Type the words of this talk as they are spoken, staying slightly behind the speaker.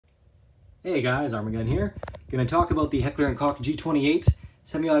Hey guys, Arm&Gun here. Going to talk about the Hk G28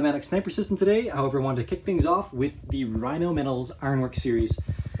 semi-automatic sniper system today. However, I wanted to kick things off with the Rhino Metals Ironwork Series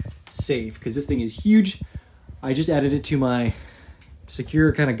safe because this thing is huge. I just added it to my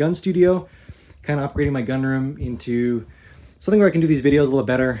secure kind of gun studio, kind of upgrading my gun room into something where I can do these videos a little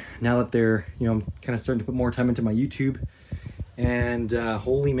better now that they're, I'm kind of starting to put more time into my YouTube. And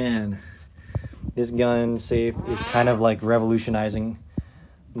holy man, this gun safe is kind of like revolutionizing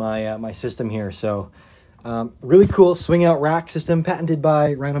my system here. So really cool swing out rack system patented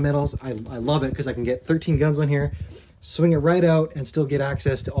by Rhino Metals. I love it because I can get 13 guns on here, swing it right out and still get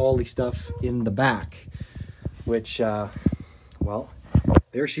access to all the stuff in the back, which well,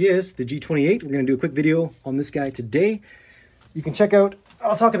 there she is, the G28. We're going to do a quick video on this guy today. You can check out,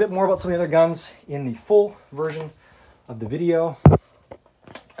 I'll talk a bit more about some of the other guns in the full version of the video.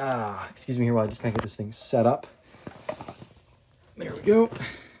 Excuse me here while I just kind of get this thing set up. There we go.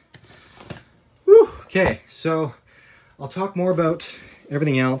 Whew. Okay, so I'll talk more about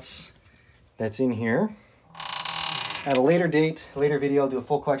everything else that's in here at a later date, later video. I'll do a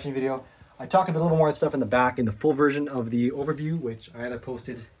full collection video. I talk a little more of the stuff in the back in the full version of the overview, which I either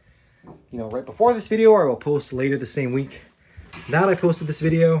posted, right before this video, or I will post later the same week that I posted this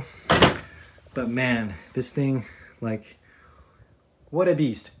video. But man, this thing, like, what a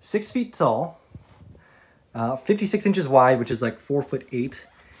beast. 6 feet tall. 56 inches wide, which is like 4'8",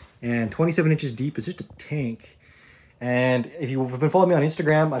 and 27 inches deep. It's just a tank. And if you've been following me on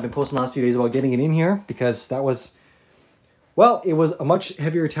Instagram, I've been posting the last few days about getting it in here because that was, well, it was a much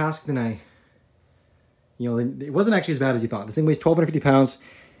heavier task than it wasn't actually as bad as you thought. This thing weighs 1,250 pounds,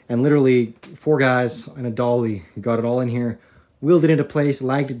 and literally 4 guys and a dolly got it all in here, wheeled it into place,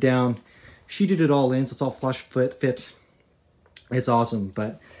 lagged it down, sheeted it all in, so it's all flush fit. It's awesome,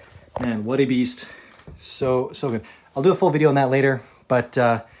 but man, what a beast. So good. I'll do a full video on that later, but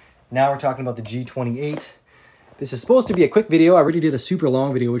now we're talking about the G28. This is supposed to be a quick video. I already did a super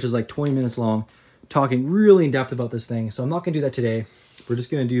long video, which is like 20 minutes long, talking really in depth about this thing. So I'm not gonna do that today. We're just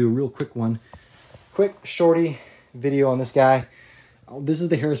gonna do a real quick one. Quick, shorty video on this guy. This is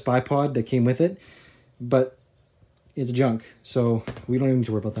the Harris bipod that came with it, but it's junk, so we don't even need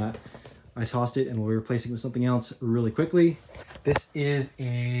to worry about that. I tossed it and we'll replace it with something else really quickly. This is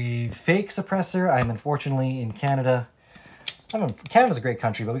a fake suppressor. I'm unfortunately in Canada. Canada's a great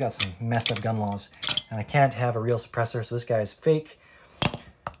country, but we got some messed up gun laws, and I can't have a real suppressor, so this guy is fake.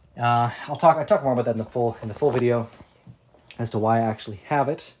 I talk more about that in the full video as to why I actually have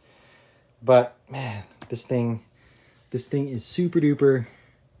it. But man, this thing is super duper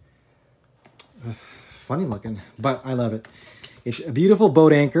funny looking, but I love it. It's a beautiful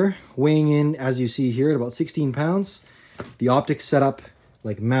boat anchor, weighing in, as you see here, at about 16 pounds. The optics set up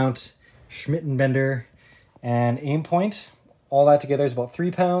like mount, Schmidt and Bender, and aim point. All that together is about 3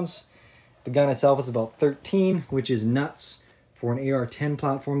 pounds. The gun itself is about 13, which is nuts for an AR-10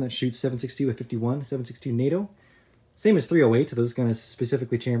 platform that shoots 7.62 with 51, 7.62 NATO. Same as 308, so this gun is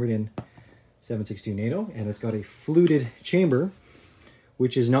specifically chambered in 7.62 NATO, and it's got a fluted chamber,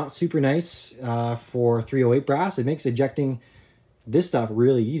 which is not super nice for 308 brass. It makes ejecting this stuff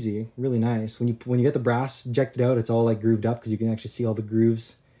really easy, really nice. When you get the brass ejected out, it's all like grooved up because you can actually see all the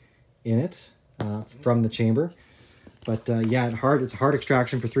grooves in it from the chamber. But yeah, it's hard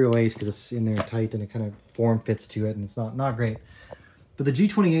extraction for 308 because it's in there tight and it kind of form fits to it, and it's not great. But the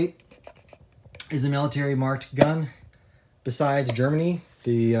G28 is a military marked gun. Besides Germany,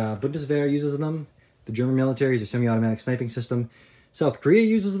 the Bundeswehr uses them. The German military is a semi-automatic sniping system. South Korea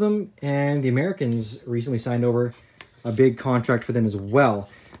uses them, and the Americans recently signed over a big contract for them as well.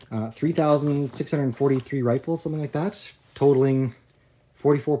 3,643 rifles, something like that, totaling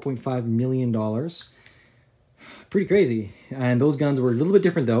 $44.5 million. Pretty crazy. And those guns were a little bit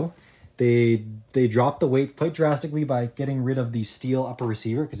different though. They dropped the weight quite drastically by getting rid of the steel upper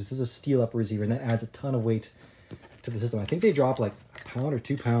receiver, because this is a steel upper receiver, and that adds a ton of weight to the system. I think they dropped like a pound or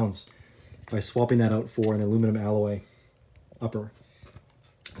 2 pounds by swapping that out for an aluminum alloy upper.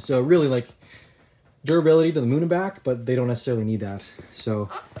 So really, like, durability to the moon and back, but they don't necessarily need that. So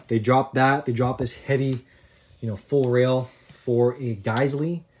they dropped that. They dropped this heavy, full rail for a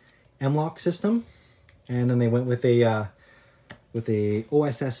Geisley M-LOK system, and then they went with a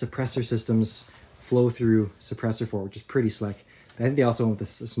OSS suppressor systems flow through suppressor for, which is pretty slick. I think they also went with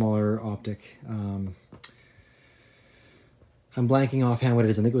a smaller optic. I'm blanking offhand what it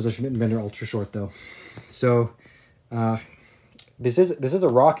is. I think it was a Schmidt & Bender ultra short though. So this is a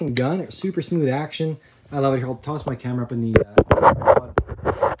rocking gun, super smooth action. I love it. Here, I'll toss my camera up in the tripod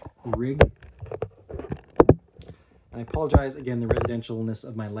rig. And I apologize again, the residentialness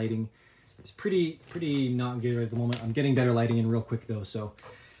of my lighting is pretty not good at the moment. I'm getting better lighting in real quick though, so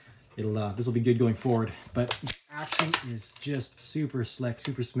this will be good going forward. But action is just super slick,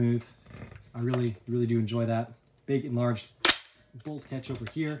 super smooth. I really do enjoy that. Big enlarged bolt catch over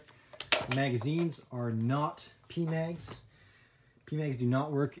here. The magazines are not P-mags. P-mags do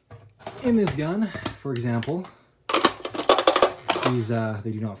not work in this gun. For example, these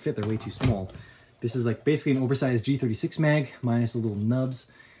they do not fit. They're way too small. This is like basically an oversized G36 mag minus the little nubs,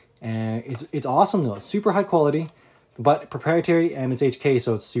 and it's awesome though. It's super high quality, but proprietary, and it's HK,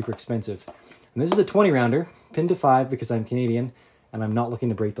 so it's super expensive. And this is a 20 rounder, pinned to 5 because I'm Canadian and I'm not looking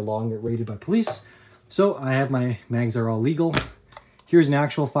to break the law and get raided by police. So I have my mags are all legal. Here's an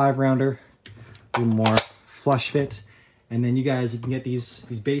actual 5 rounder, a little more flush fit. And then you can get these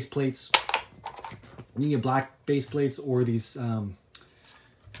base plates. You can get black base plates or these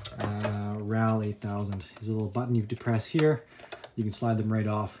RAL 8000. There's a little button you depress here. You can slide them right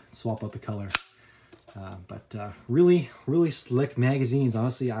off, swap out the color. But really slick magazines.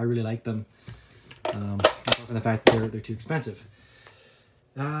 Honestly, I really like them. Apart from the fact that they're too expensive.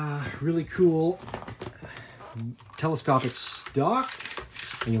 Really cool telescopic stock.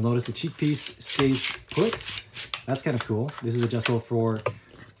 And you'll notice the cheek piece stays put. That's kind of cool. This is adjustable for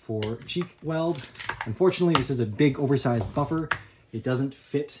cheek weld. Unfortunately, this is a big oversized buffer. It doesn't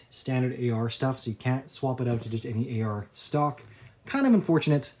fit standard AR stuff, so you can't swap it out to just any AR stock. Kind of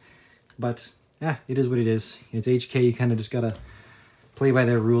unfortunate, but it is what it is. It's HK. You kind of just gotta play by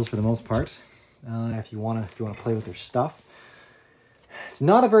their rules for the most part. If you wanna play with their stuff. It's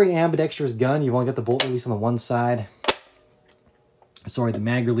not a very ambidextrous gun. You've only got the bolt release on the one side. Sorry, the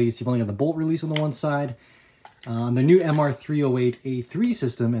mag release. You've only got the bolt release on the one side. The new MR308A3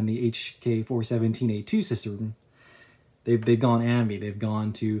 system and the HK 417A2 system, they've gone ambi. They've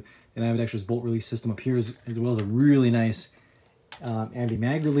gone to an ambidextrous bolt release system up here as well as a really nice ambi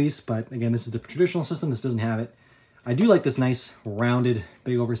mag release. But again, this is the traditional system. This doesn't have it. I do like this nice rounded,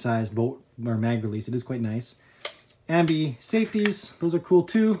 big oversized bolt or mag release. It is quite nice. Ambi safeties, those are cool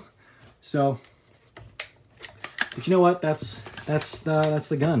too. So, but you know what? That's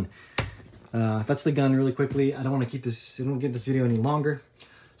the gun. That's the gun really quickly. I don't want to keep this, I don't get this video any longer.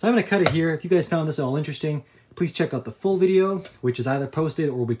 So I'm going to cut it here. If you guys found this all interesting, please check out the full video, which is either posted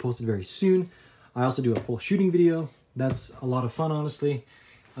or will be posted very soon. I also do a full shooting video. That's a lot of fun, honestly.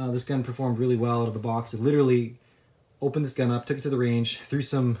 This gun performed really well out of the box. I literally opened this gun up, took it to the range, threw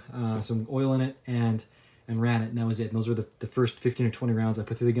some oil in it, and ran it, and that was it. And those were the first 15 or 20 rounds I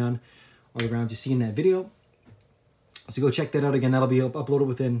put through the gun, all the rounds you see in that video. So go check that out. Again, that'll be uploaded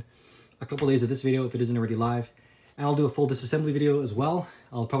within a couple days of this video if it isn't already live. And I'll do a full disassembly video as well.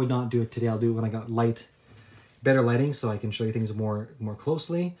 I'll probably not do it today. I'll do it when I got better lighting, so I can show you things more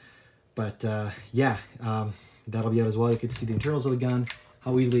closely. But yeah, that'll be out as well. You can see the internals of the gun,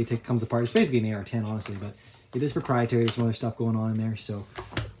 how easily it comes apart. It's basically an AR-10, honestly, but it is proprietary. There's some other stuff going on in there, so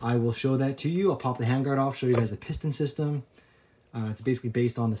I will show that to you. I'll pop the handguard off, show you guys the piston system. It's basically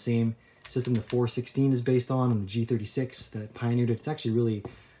based on the same system the 416 is based on, and the G36 that pioneered it. It's actually really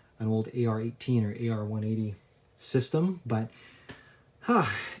an old AR-18 or AR-180 system, but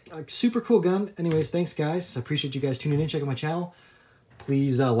super cool gun. Anyways, thanks guys. I appreciate you guys tuning in, checking my channel.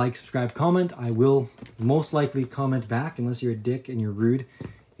 Please like, subscribe, comment. I will most likely comment back unless you're a dick and you're rude,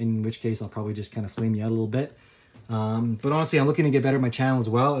 in which case I'll probably just kind of flame you out a little bit. But honestly, I'm looking to get better at my channel as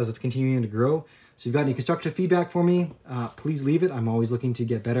well as it's continuing to grow. So if you've got any constructive feedback for me, please leave it. I'm always looking to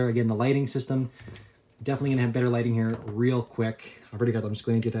get better. Again, the lighting system, definitely gonna have better lighting here real quick. I've already got, I'm just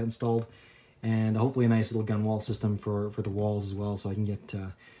going to get that installed. And hopefully a nice little gun wall system for the walls as well, so I can get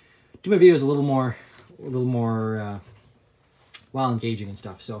do my videos a little more while engaging and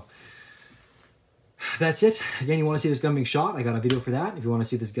stuff. So that's it. Again, you want to see this gun being shot, I got a video for that. If you want to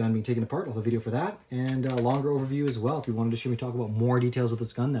see this gun being taken apart, I'll have a video for that. And a longer overview as well if you wanted to hear me talk about more details of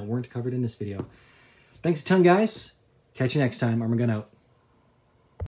this gun that weren't covered in this video. Thanks a ton, guys. Catch you next time. Arm&Gun out.